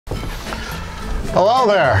Hello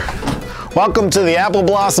there. Welcome to the Apple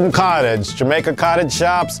Blossom Cottage, Jamaica Cottage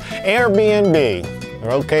Shop's Airbnb. We're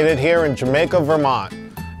located here in Jamaica, Vermont.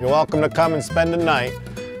 You're welcome to come and spend the night.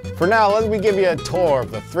 For now, let me give you a tour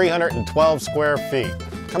of the 312 square feet.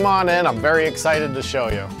 Come on in, I'm very excited to show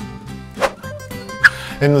you.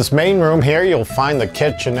 In this main room here, you'll find the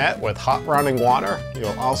kitchenette with hot running water.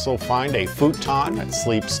 You'll also find a futon that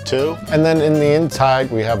sleeps two. And then in the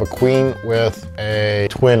inside, we have a queen with a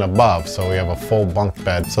twin above. So we have a full bunk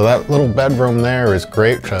bed. So that little bedroom there is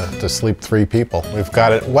great to sleep three people. We've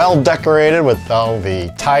got it well decorated with all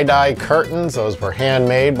the tie-dye curtains. Those were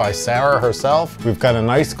handmade by Sarah herself. We've got a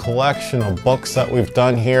nice collection of books that we've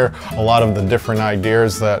done here. A lot of the different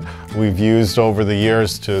ideas that we've used over the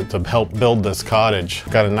years to help build this cottage.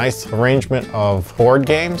 Got a nice arrangement of board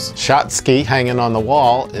games. Shot ski hanging on the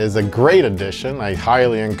wall is a great addition. I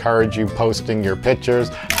highly encourage you posting your pictures,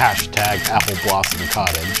 hashtag Apple Blossom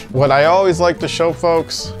Cottage. What I always like to show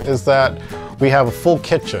folks is that we have a full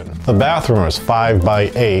kitchen. The bathroom is 5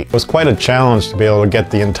 by 8. It was quite a challenge to be able to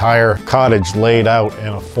get the entire cottage laid out in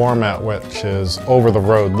a format which is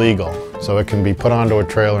over-the-road legal. So it can be put onto a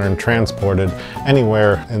trailer and transported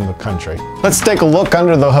anywhere in the country. Let's take a look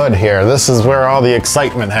under the hood here. This is where all the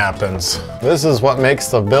excitement happens. This is what makes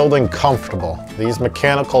the building comfortable. These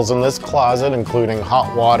mechanicals in this closet, including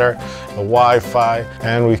hot water, the Wi-Fi,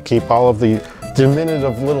 and we keep all of the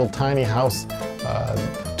diminutive little tiny house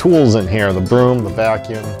tools in here, the broom, the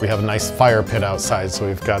vacuum. We have a nice fire pit outside, so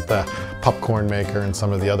we've got the popcorn maker and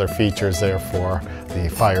some of the other features there for the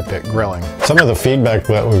fire pit grilling. Some of the feedback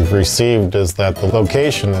that we've received is that the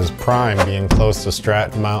location is prime, being close to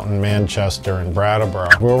Stratton Mountain, Manchester, and Brattleboro.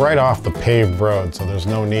 We're right off the paved road, so there's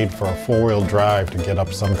no need for a four-wheel drive to get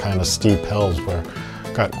up some kind of steep hills.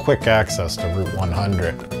 We've got quick access to Route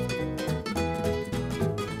 100.